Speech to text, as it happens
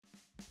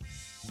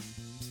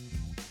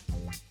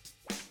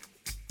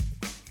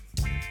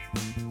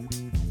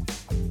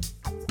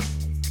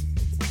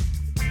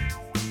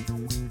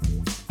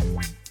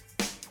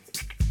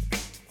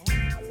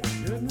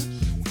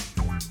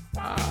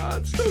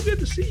it's so good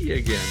to see you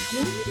again.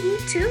 You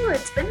too.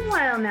 It's been a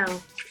while now.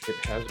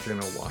 It has been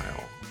a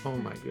while. Oh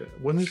my god.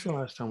 When was the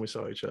last time we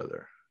saw each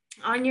other?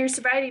 On your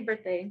sobriety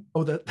birthday.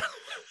 Oh, that's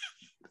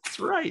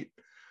right.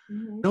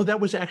 Mm-hmm. No, that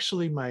was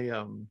actually my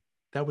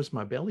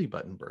belly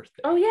button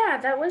birthday. Oh yeah,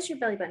 that was your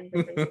belly button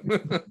birthday.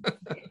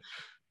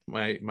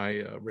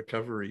 my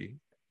recovery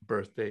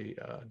birthday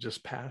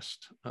just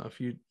passed a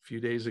few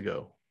days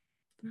ago.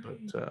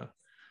 But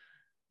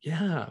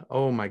yeah,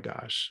 oh my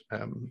gosh.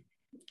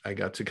 I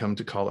got to come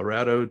to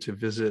Colorado to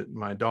visit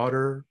my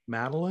daughter,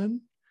 Madeline.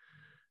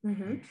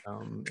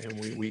 Mm-hmm.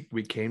 And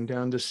we came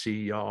down to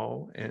see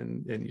y'all,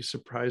 and you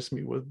surprised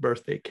me with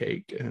birthday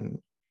cake and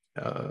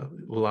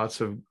lots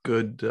of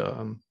good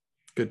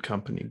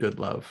company, good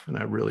love, and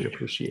I really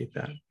appreciate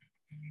that.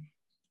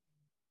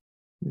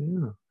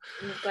 Yeah,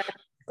 I'm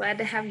glad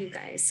to have you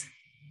guys.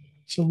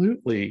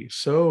 absolutely.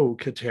 So,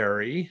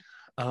 Kateri,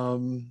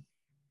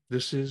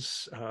 this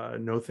is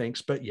No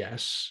Thanks But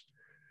Yes.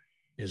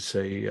 Is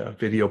a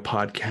video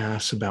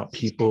podcast about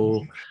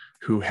people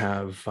who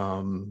have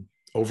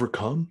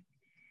overcome,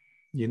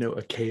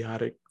 a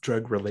chaotic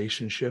drug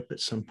relationship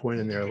at some point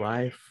in their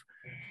life,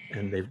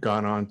 and they've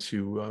gone on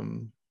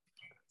to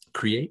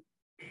create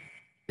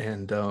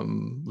and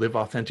live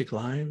authentic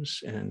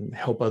lives and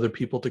help other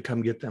people to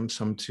come get them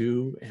some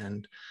too.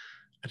 And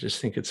I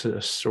just think it's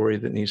a story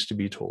that needs to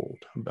be told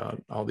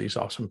about all these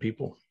awesome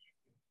people.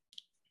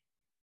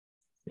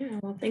 Yeah,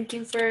 well, thank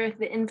you for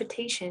the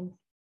invitation.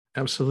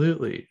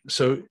 Absolutely.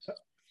 So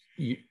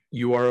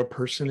you are a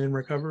person in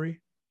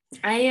recovery?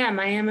 I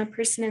am a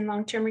person in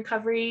long-term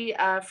recovery.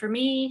 For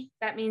me,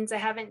 that means I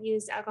haven't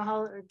used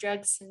alcohol or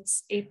drugs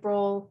since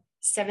April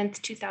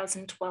 7th,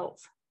 2012.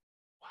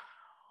 Wow,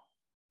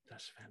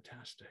 that's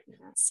fantastic. Yeah,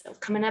 so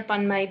coming up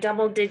on my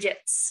double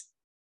digits,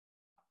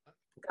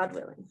 God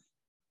willing.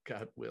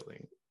 God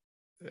willing.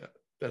 Yeah,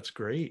 that's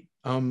great.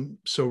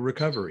 So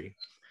recovery.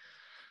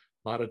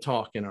 A lot of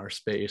talk in our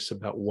space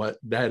about what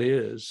that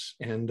is.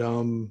 And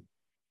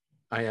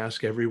I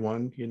ask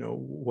everyone,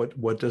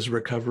 what does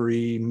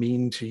recovery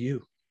mean to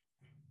you?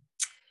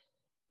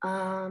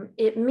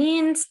 It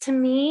means to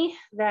me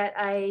that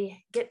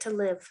I get to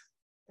live.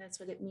 That's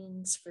what it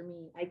means for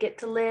me. I get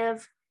to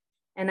live,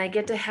 and I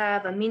get to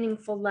have a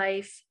meaningful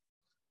life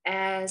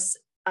as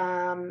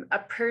a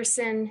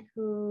person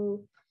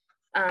who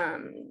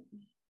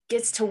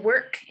gets to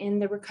work in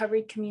the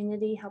recovery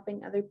community,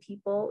 helping other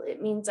people.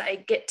 It means I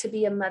get to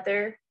be a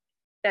mother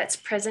that's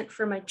present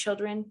for my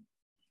children.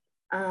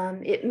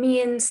 It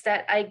means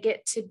that I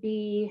get to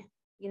be,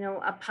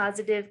 a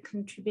positive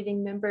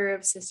contributing member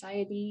of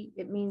society.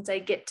 It means I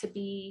get to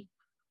be,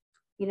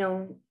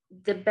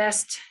 the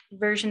best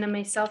version of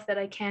myself that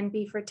I can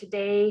be for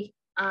today.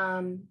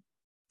 That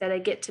I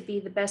get to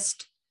be the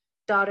best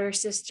daughter,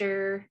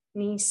 sister,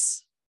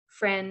 niece,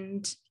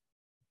 friend,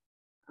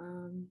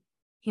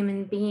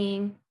 human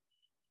being.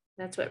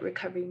 That's what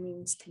recovery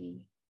means to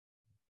me.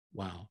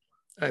 Wow.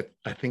 I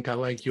think I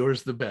like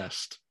yours the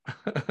best.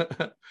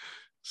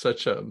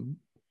 Such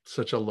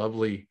a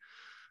lovely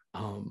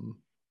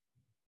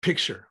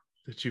picture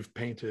that you've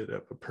painted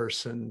of a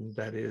person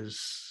that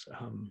is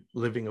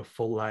living a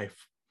full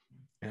life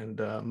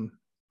and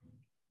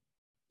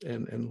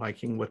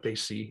liking what they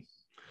see.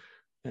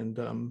 And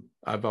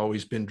I've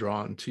always been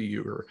drawn to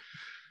your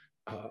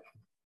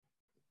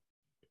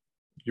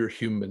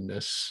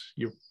humanness,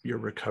 your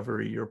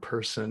recovery, your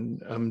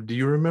person. Do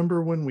you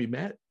remember when we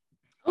met?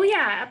 Oh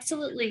yeah,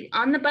 absolutely.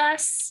 On the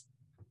bus,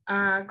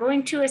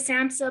 going to a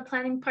SAMHSA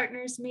planning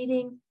partners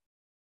meeting.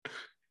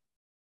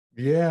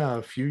 Yeah,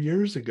 a few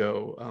years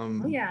ago.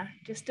 Oh yeah,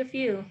 just a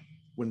few.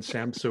 When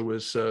SAMHSA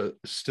was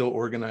still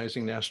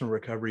organizing National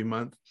Recovery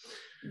Month.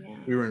 Yeah.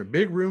 We were in a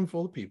big room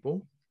full of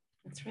people.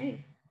 That's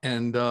right.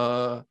 And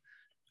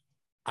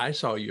I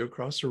saw you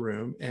across the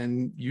room,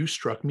 and you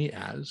struck me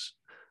as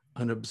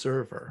an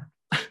observer.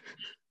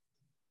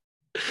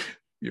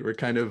 You were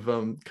kind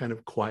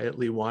of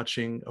quietly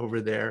watching over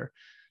there,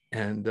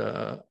 and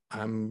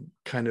I'm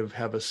kind of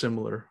have a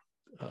similar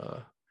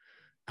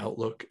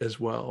outlook as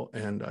well.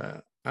 And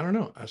I don't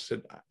know. I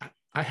said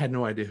I had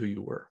no idea who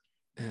you were,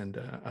 and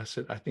I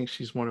said I think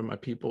she's one of my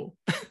people,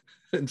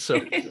 and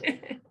so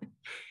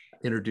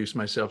introduced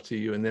myself to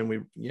you, and then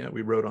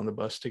we rode on the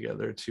bus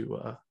together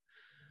to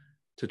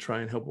try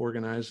and help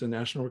organize the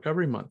National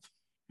Recovery Month.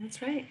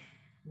 That's right.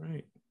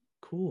 Right.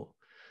 Cool.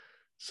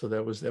 So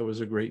that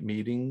was a great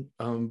meeting.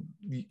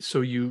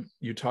 So you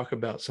talk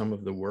about some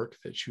of the work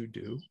that you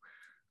do.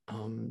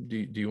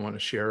 Do you want to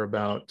share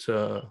about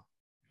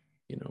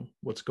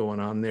what's going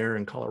on there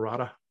in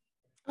Colorado?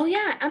 Oh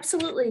yeah,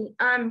 absolutely.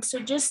 So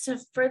just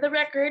for the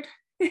record,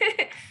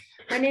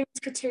 my name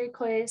is Kateri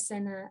Coyhis,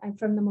 and I'm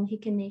from the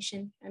Mohican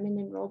Nation. I'm an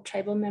enrolled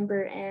tribal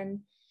member, and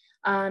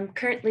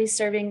currently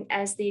serving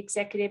as the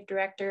executive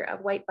director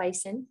of White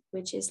Bison,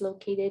 which is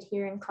located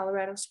here in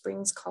Colorado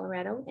Springs,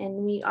 Colorado. And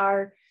we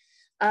are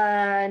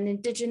an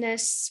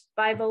Indigenous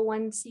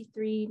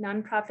 501c3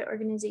 nonprofit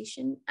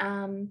organization.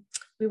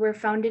 We were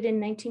founded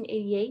in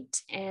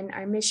 1988, and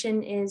our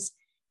mission is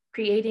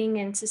creating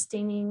and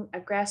sustaining a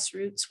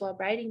grassroots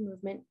well-being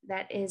movement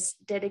that is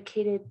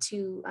dedicated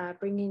to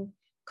bringing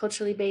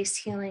culturally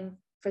based healing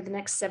for the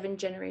next 7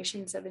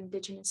 generations of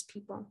Indigenous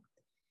people.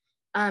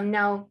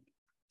 Now,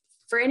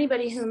 for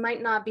anybody who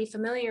might not be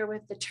familiar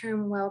with the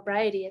term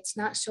well-briety, it's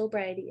not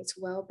sobriety, it's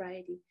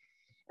well-briety.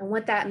 And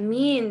what that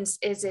means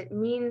is it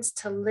means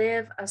to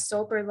live a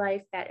sober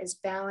life that is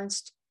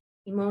balanced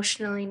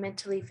emotionally,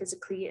 mentally,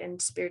 physically,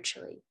 and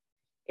spiritually.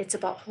 It's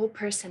about whole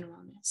person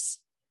wellness.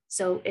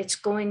 So it's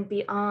going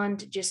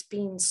beyond just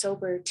being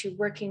sober to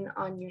working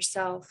on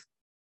yourself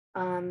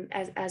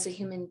as a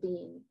human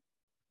being.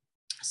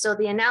 So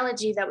the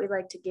analogy that we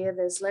like to give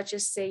is, let's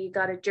just say you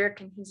got a jerk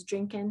and he's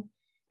drinking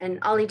and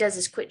all he does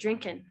is quit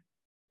drinking.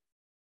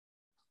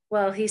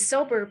 Well, he's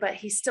sober, but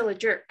he's still a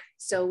jerk.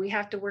 So we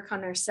have to work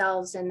on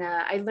ourselves. And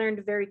I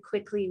learned very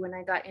quickly when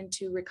I got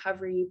into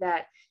recovery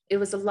that it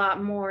was a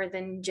lot more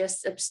than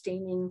just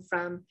abstaining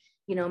from,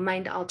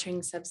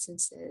 mind-altering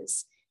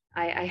substances.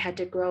 I had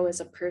to grow as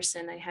a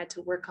person. I had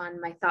to work on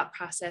my thought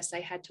process.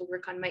 I had to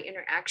work on my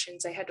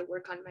interactions. I had to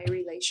work on my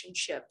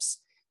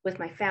relationships with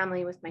my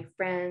family, with my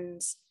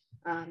friends,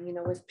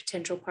 with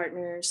potential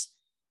partners.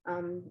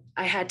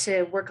 I had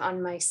to work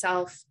on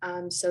myself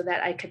so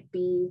that I could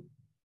be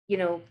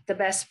the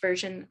best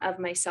version of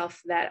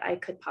myself that I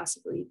could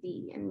possibly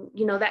be. And,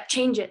 that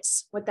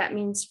changes. What that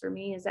means for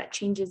me is that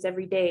changes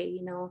every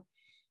day,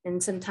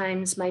 and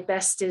sometimes my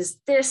best is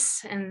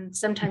this, and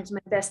sometimes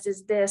my best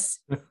is this,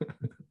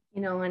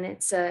 and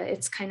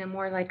it's kind of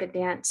more like a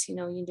dance,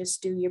 you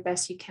just do your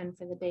best you can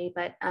for the day.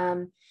 But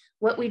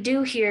what we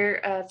do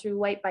here through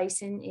White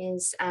Bison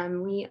is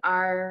we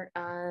are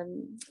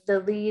the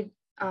lead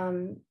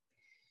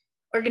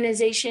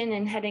organization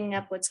and heading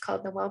up what's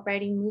called the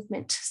well-being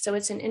movement. So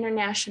it's an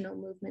international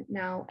movement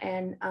now.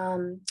 And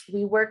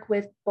we work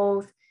with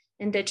both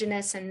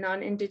Indigenous and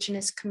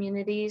non-Indigenous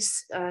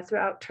communities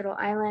throughout Turtle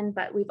Island,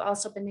 but we've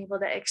also been able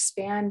to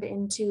expand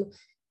into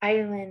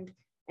Ireland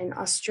and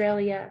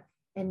Australia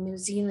and New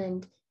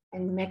Zealand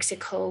and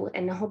Mexico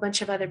and a whole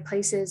bunch of other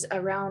places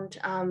around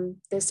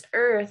this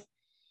earth.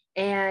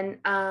 And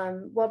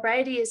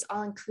well-briety is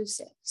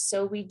all-inclusive.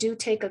 So we do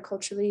take a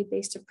culturally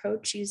based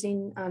approach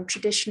using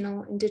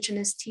traditional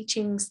Indigenous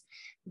teachings,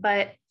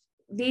 but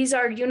these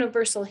are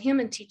universal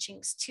human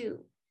teachings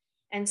too.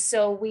 And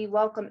so we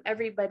welcome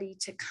everybody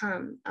to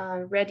come,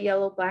 red,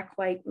 yellow, black,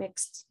 white,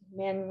 mixed,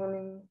 men,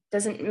 women,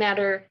 doesn't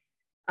matter.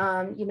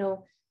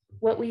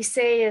 What we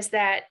say is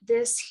that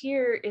this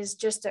here is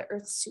just an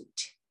earth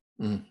suit.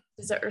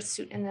 Is an earth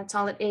suit, and that's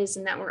all it is,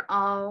 and that we're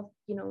all,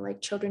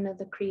 like children of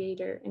the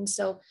Creator. And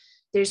so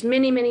there's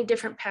many, many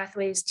different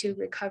pathways to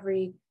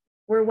recovery.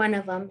 We're one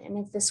of them, and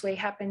if this way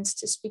happens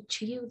to speak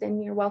to you,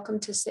 then you're welcome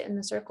to sit in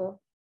the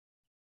circle.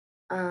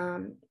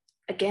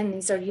 Again,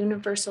 these are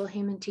universal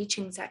human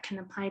teachings that can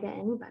apply to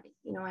anybody.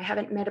 I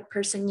haven't met a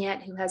person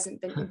yet who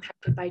hasn't been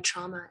impacted by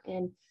trauma.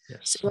 And yes.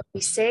 So what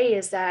we say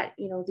is that,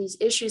 these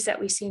issues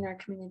that we see in our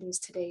communities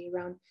today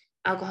around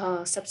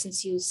alcohol,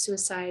 substance use,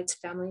 suicides,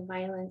 family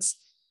violence,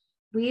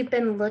 we've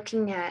been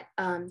looking at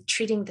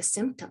treating the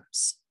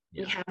symptoms.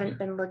 We haven't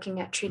been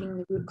looking at treating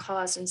the root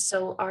cause. And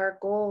so our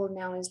goal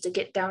now is to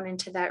get down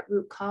into that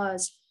root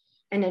cause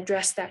and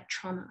address that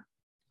trauma.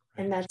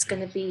 And that's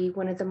going to be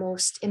one of the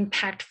most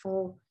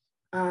impactful,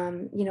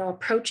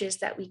 approaches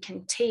that we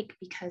can take,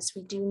 because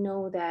we do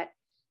know that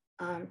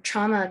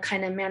trauma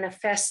kind of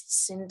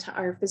manifests into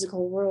our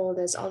physical world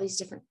as all these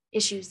different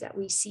issues that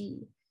we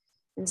see.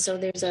 And so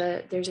there's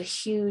a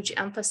huge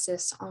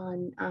emphasis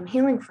on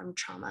healing from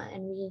trauma,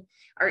 and we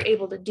are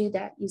able to do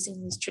that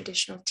using these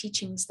traditional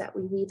teachings that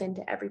we weave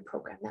into every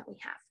program that we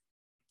have.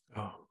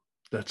 Oh,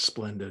 that's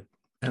splendid,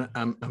 and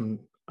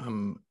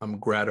I'm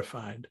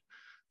gratified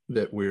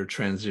that we're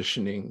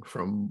transitioning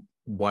from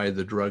why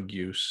the drug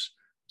use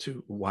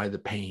to why the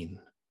pain,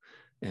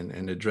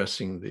 and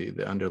addressing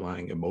the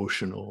underlying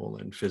emotional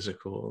and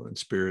physical and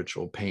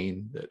spiritual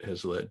pain that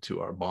has led to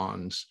our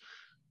bonds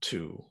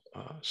to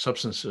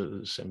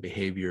substances and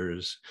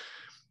behaviors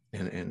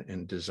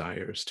and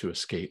desires to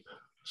escape.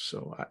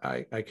 So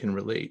I can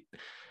relate.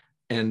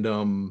 And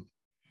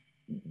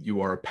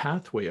you are a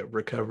pathway of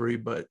recovery,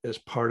 but as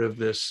part of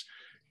this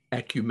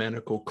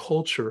ecumenical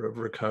culture of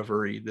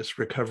recovery, this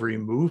recovery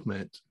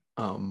movement,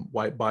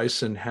 White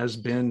Bison has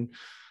been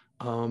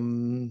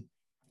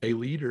a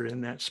leader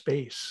in that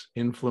space,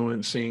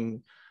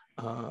 influencing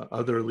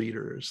other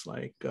leaders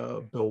like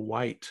Bill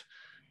White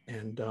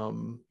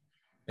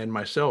and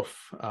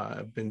myself.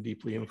 I've been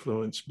deeply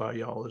influenced by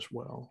y'all as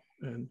well.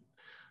 And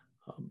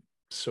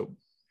so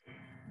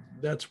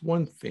that's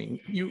one thing.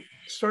 You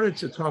started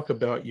to talk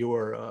about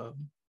your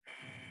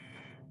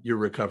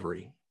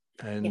recovery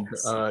and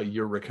yes.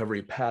 Your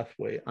recovery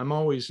pathway. I'm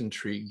always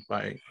intrigued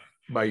by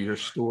your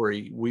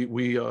story.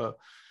 We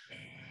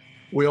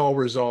all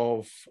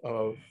resolve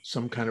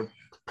some kind of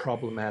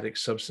problematic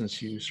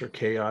substance use or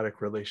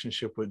chaotic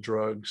relationship with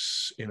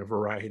drugs in a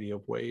variety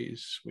of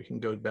ways. We can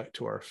go back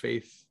to our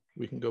faith.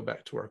 We can go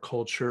back to our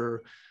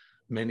culture.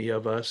 many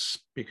of us,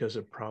 because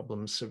of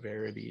problem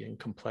severity and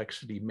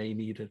complexity, may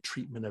need a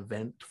treatment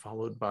event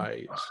followed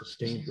by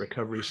sustained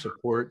recovery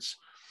supports.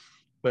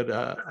 But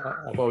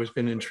I've always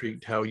been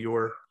intrigued how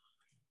your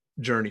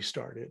journey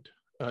started.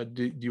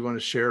 Do you want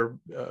to share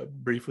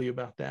briefly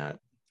about that?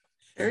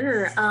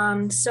 Sure.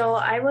 So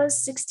I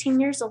was 16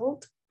 years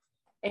old,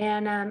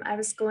 and I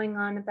was going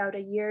on about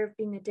a year of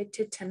being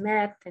addicted to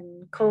meth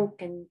and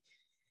coke and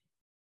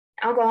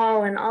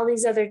alcohol and all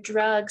these other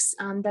drugs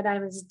that I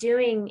was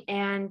doing.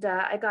 And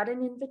I got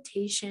an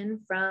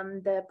invitation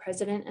from the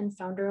president and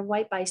founder of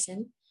White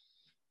Bison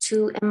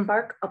to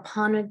embark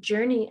upon a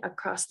journey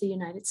across the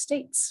United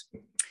States.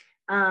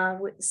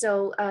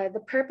 So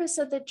the purpose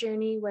of the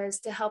journey was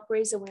to help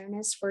raise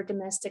awareness for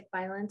domestic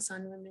violence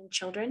on women and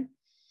children.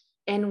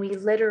 And we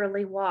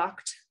literally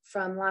walked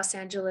from Los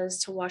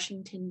Angeles to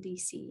Washington,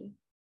 D.C.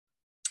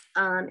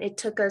 It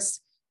took us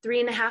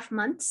 3.5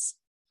 months.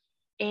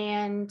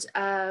 And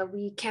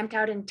we camped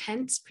out in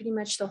tents pretty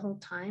much the whole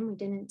time. We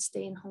didn't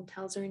stay in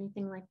hotels or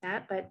anything like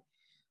that. But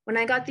when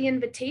I got the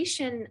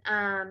invitation,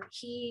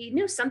 he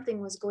knew something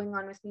was going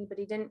on with me, but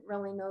he didn't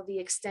really know the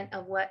extent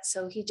of what.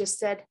 So he just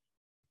said,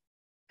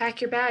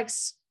 pack your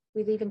bags.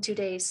 We leave in 2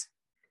 days.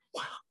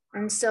 Wow.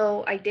 And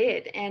so I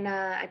did. And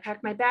I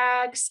packed my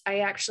bags. I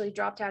actually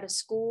dropped out of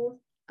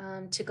school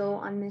to go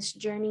on this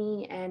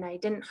journey. And I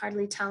didn't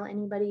hardly tell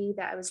anybody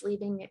that I was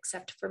leaving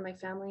except for my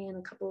family and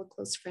a couple of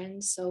close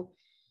friends. So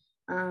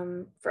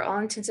for all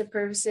intents and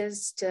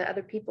purposes, to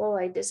other people,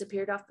 I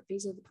disappeared off the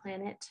face of the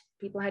planet.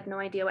 People had no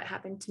idea what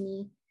happened to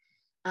me.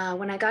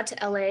 When I got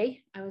to LA,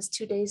 I was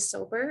 2 days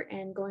sober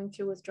and going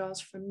through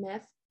withdrawals from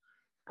meth.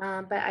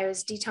 But I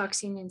was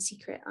detoxing in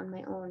secret on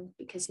my own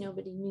because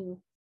nobody knew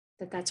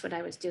that that's what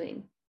I was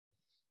doing.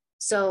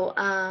 So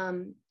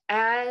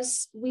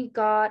as we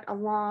got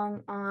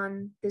along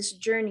on this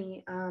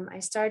journey, I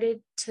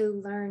started to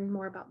learn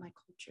more about my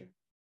culture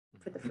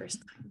for the first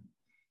time.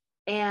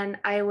 And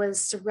I was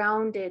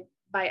surrounded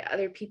by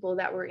other people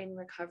that were in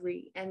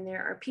recovery. And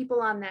there are people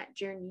on that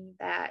journey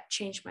that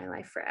changed my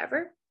life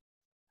forever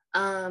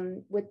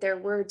with their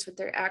words, with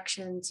their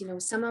actions. You know,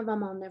 some of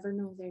them I'll never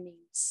know their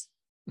names.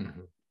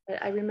 Mm-hmm.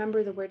 But I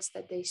remember the words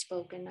that they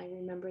spoke, and I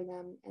remember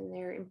them, and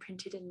they're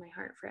imprinted in my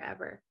heart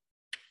forever.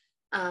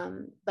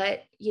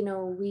 But, you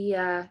know,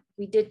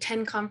 we did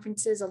 10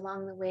 conferences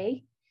along the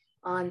way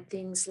on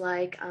things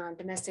like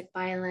domestic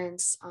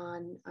violence,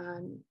 on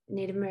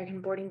Native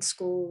American boarding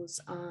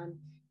schools, on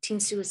teen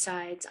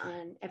suicides,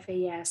 on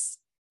FAS.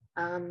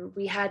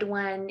 We had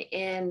one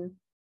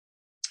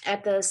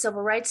at the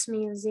Civil Rights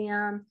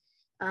Museum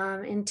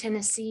in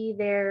Tennessee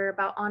there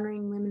about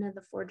honoring women of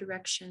the four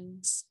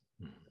directions,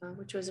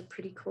 which was a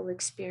pretty cool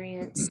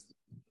experience.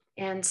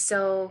 And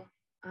so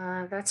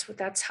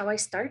that's how I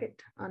started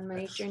on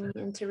my journey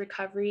into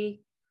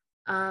recovery.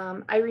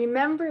 I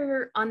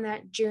remember on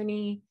that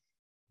journey,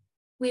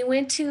 we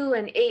went to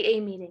an AA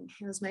meeting.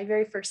 It was my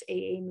very first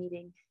AA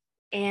meeting.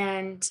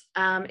 And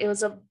it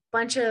was a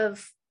bunch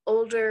of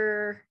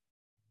older,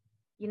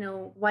 you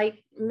know, white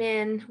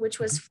men, which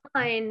was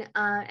fine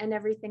and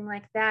everything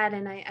like that.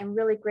 And I'm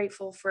really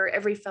grateful for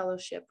every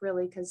fellowship,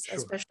 really, because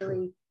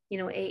especially, you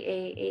know,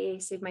 AA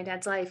saved my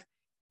dad's life.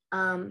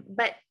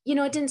 But, you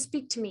know, it didn't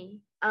speak to me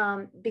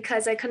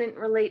because I couldn't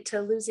relate to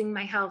losing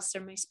my house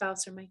or my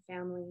spouse or my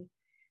family.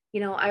 You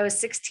know, I was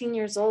 16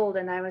 years old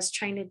and I was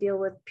trying to deal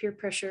with peer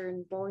pressure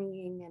and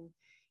bullying and,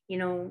 you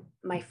know,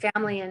 my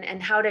family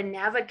and how to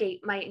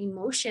navigate my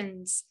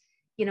emotions,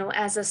 you know,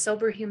 as a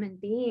sober human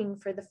being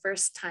for the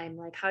first time.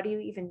 Like, how do you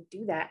even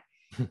do that?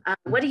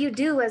 What do you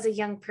do as a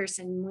young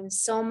person when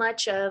so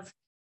much of,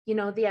 you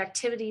know, the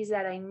activities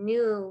that I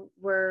knew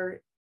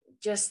were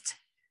just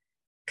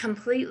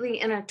completely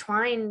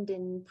intertwined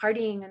in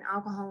partying and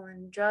alcohol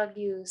and drug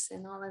use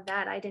and all of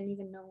that? I didn't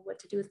even know what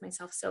to do with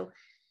myself. So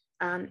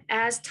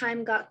as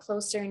time got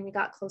closer and we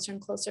got closer and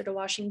closer to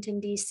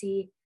Washington,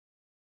 D.C.,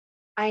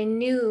 I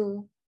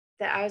knew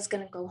that I was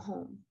going to go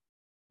home.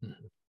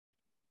 Mm-hmm.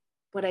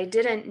 What I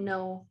didn't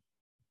know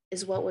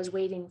is what was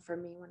waiting for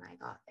me when I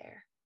got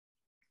there.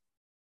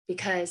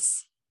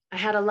 Because I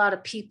had a lot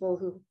of people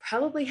who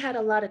probably had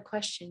a lot of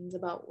questions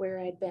about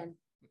where I'd been.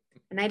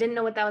 And I didn't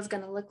know what that was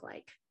going to look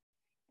like.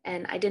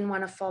 And I didn't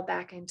want to fall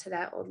back into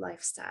that old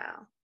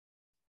lifestyle.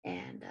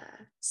 And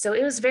so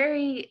it was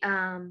very...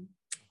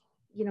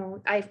 you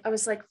know, I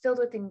was like filled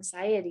with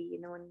anxiety,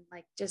 you know, and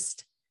like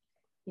just,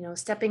 you know,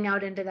 stepping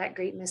out into that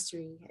great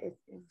mystery. It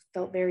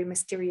felt very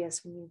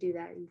mysterious when you do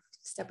that. You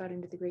step out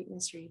into the great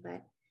mystery,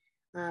 but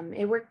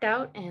it worked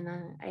out, and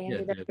I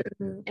ended up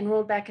getting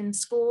enrolled back in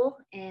school,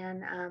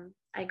 and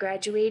I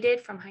graduated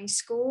from high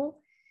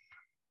school,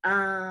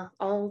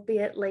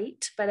 albeit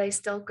late, but I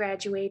still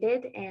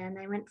graduated, and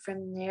I went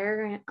from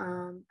there.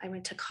 I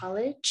went to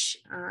college.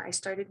 I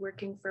started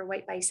working for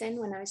White Bison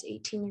when I was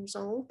 18 years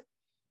old.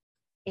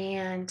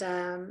 And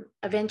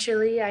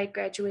eventually I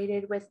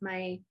graduated with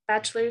my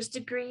bachelor's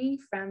degree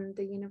from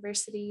the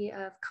University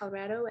of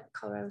Colorado at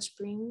Colorado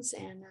Springs.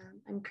 And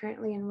I'm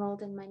currently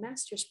enrolled in my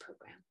master's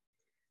program.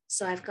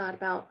 So I've got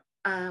about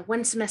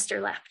 1 semester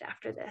left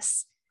after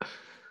this.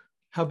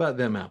 How about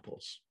them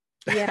apples?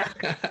 Yeah.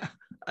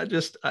 I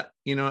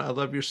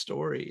love your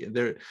story.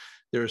 There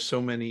are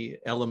so many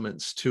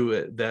elements to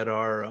it that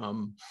are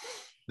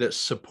that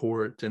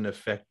support an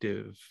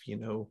effective,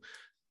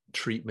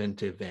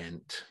 treatment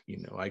event.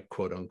 I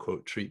quote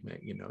unquote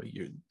treatment.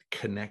 Your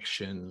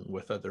connection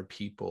with other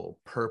people,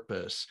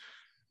 purpose.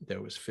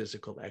 There was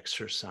physical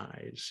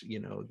exercise.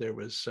 There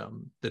was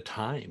the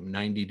time,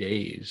 90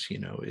 days.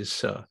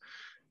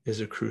 Is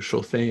a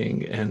crucial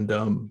thing, and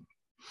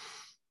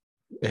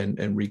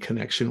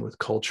reconnection with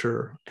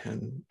culture,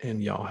 and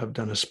y'all have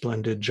done a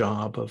splendid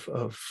job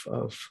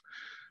of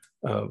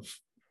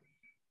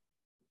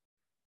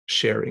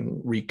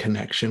sharing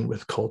reconnection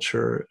with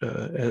culture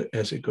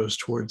as it goes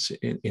towards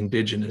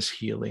indigenous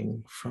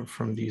healing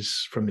from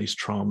these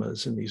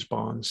traumas and these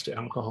bonds to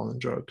alcohol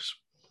and drugs.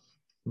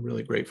 I'm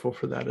really grateful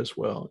for that as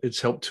well. It's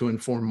helped to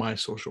inform my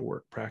social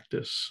work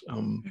practice.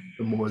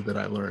 The more that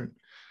I learn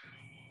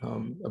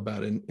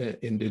about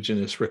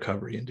indigenous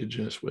recovery,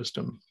 indigenous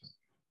wisdom,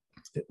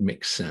 it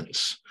makes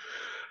sense.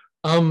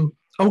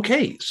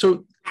 Okay,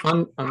 so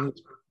on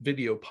this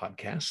video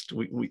podcast,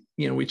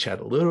 we chat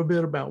a little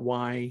bit about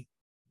why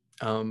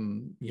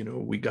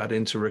we got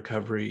into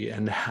recovery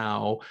and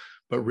how,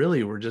 but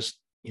really we're just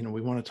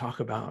we want to talk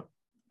about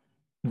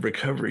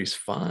recovery's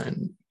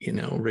fun.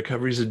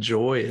 Recovery's a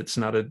joy. It's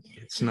not a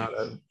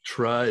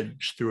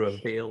trudge through a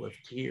veil of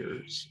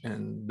tears,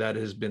 and that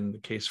has been the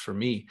case for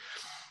me.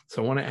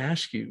 So I want to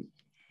ask you,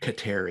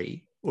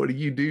 Kateri, what do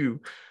you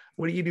do?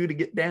 What do you do to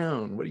get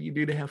down? What do you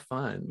do to have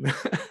fun?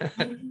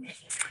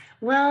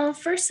 Well,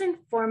 first and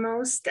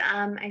foremost,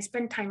 I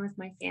spend time with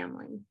my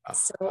family.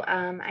 So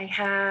I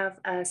have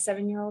a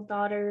 7-year-old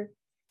daughter.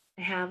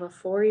 I have a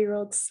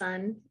 4-year-old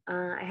son.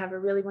 I have a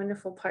really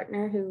wonderful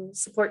partner who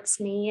supports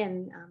me,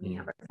 and we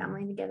have our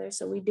family together.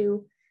 So we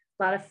do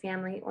a lot of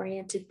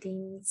family-oriented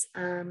things.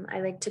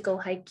 I like to go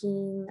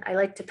hiking. I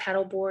like to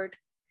paddleboard.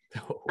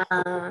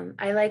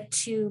 I like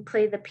to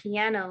play the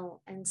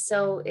piano. And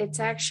so it's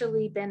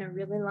actually been a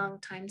really long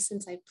time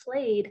since I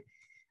played.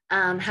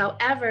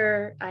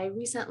 However, I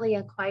recently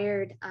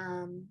acquired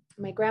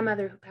my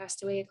grandmother, who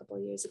passed away a couple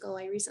of years ago.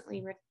 I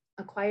recently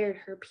acquired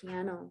her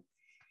piano.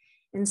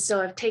 And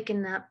so I've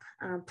taken up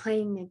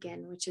playing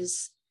again, which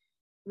is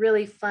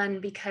really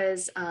fun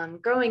because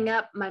growing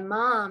up, my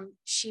mom,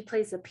 she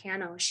plays the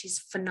piano. She's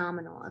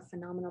phenomenal, a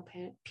phenomenal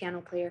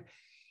piano player.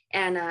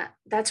 And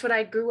that's what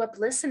I grew up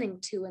listening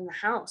to in the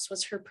house,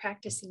 was her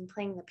practicing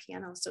playing the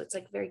piano. So it's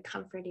like very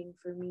comforting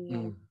for me,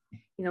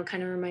 and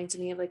kind of reminds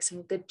me of like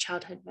some good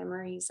childhood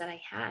memories that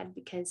I had,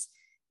 because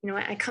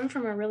I come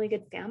from a really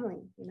good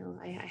family.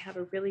 I have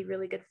a really,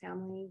 really good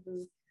family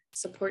who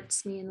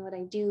supports me in what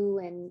I do,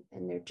 and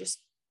they're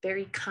just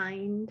very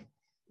kind,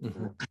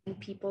 kind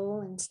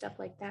people and stuff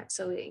like that.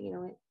 So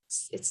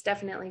it's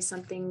definitely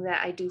something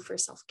that I do for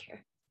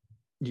self-care.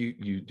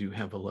 You do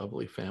have a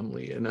lovely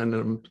family, and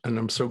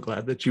I'm so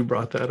glad that you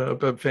brought that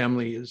up. But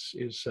family is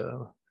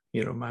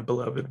my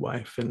beloved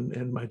wife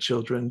and my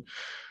children,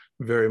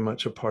 very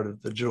much a part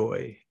of the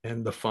joy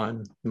and the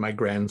fun. My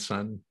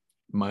grandson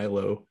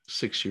Milo,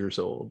 6 years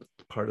old,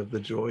 part of the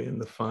joy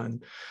and the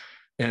fun.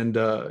 And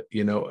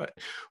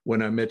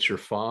when I met your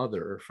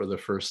father for the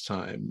first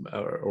time,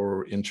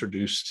 or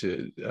introduced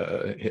to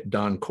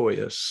Don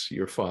Coyhis,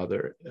 your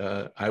father,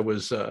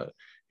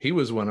 he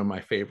was one of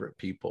my favorite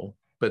people.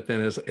 But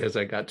then as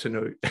I got to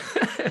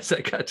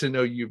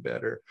know you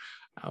better,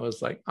 I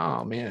was like,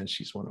 oh man,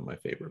 she's one of my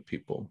favorite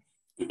people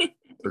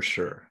for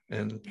sure.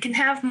 And you can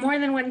have more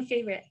than one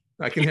favorite.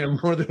 I can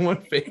have more than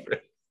one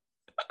favorite.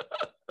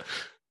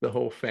 The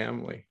whole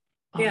family.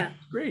 Yeah.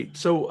 Great.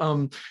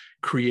 So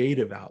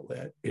creative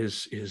outlet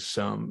is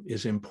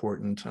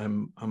important.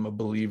 I'm a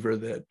believer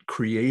that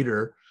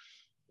Creator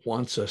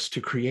wants us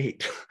to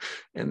create,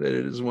 and that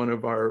it is one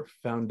of our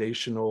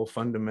foundational,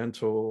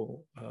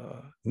 fundamental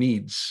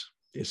needs,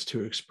 is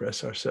to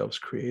express ourselves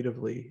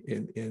creatively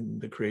in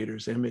the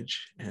Creator's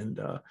image. And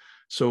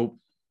so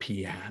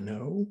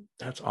piano,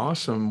 that's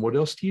awesome. What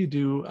else do you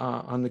do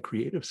on the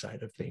creative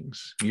side of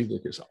things?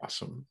 Music is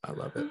awesome. I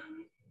love it.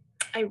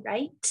 I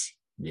write.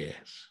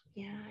 Yes.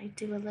 Yeah, I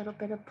do a little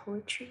bit of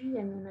poetry,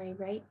 and then I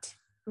write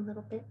a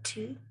little bit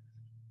too.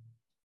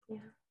 Yeah.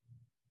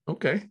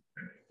 Okay.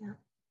 Yeah.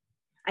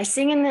 I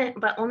sing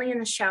but only in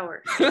the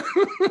shower.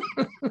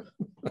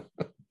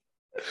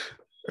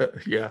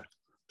 Yeah,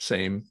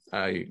 same.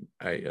 I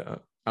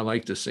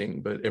like to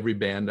sing, but every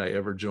band I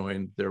ever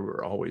joined, there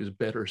were always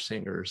better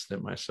singers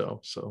than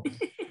myself. So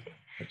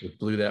I just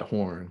blew that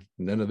horn.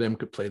 None of them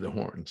could play the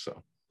horn.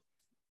 So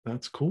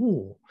that's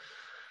cool.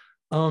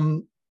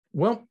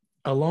 Well,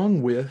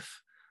 along with,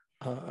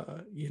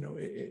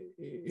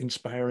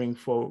 inspiring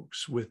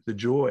folks with the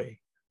joy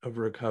of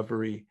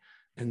recovery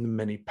and the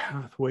many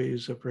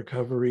pathways of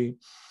recovery,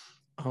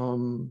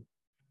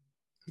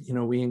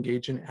 we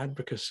engage in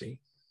advocacy,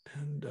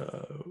 and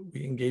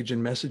we engage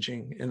in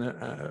messaging. And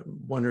I'm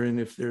wondering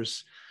if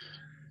there's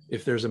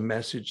a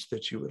message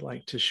that you would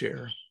like to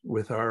share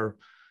with our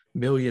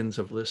millions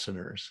of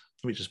listeners.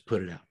 Let me just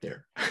put it out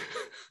there.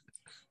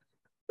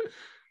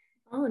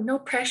 Oh, no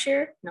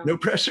pressure. No No.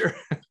 pressure.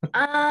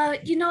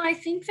 I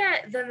think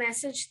that the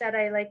message that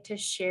I like to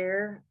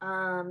share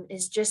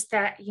is just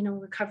that,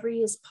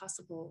 recovery is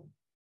possible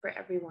for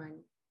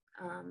everyone.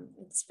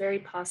 It's very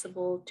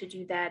possible to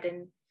do that.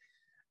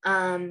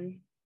 And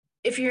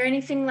if you're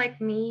anything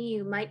like me,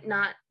 you might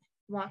not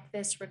walk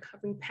this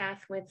recovery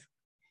path with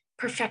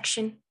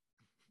perfection,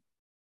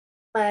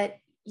 but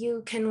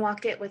you can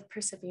walk it with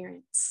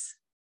perseverance.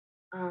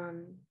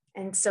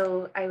 And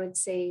so I would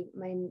say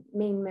my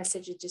main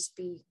message would just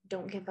be,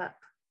 don't give up.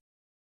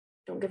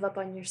 Don't give up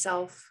on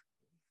yourself.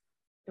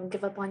 Don't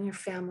give up on your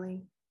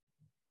family.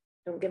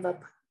 Don't give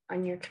up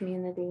on your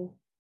community.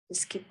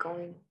 Just keep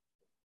going.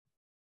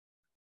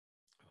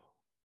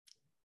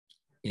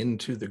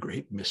 Into the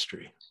great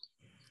mystery.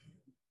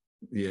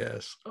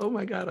 Yes. Oh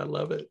my God, I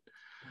love it.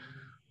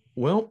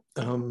 Well,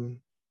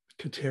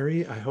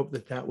 Kateri, I hope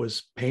that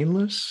was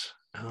painless.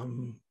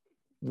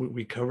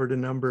 We covered a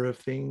number of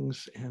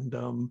things, and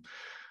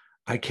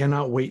I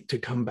cannot wait to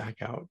come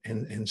back out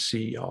and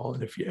see y'all.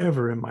 And if you're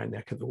ever in my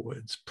neck of the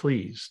woods,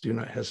 please do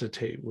not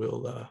hesitate.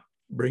 We'll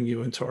bring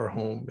you into our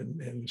home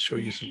and show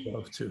you some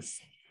love too,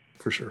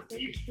 for sure.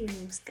 Thank you.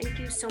 Thank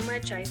you so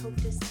much. I hope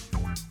to see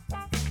you.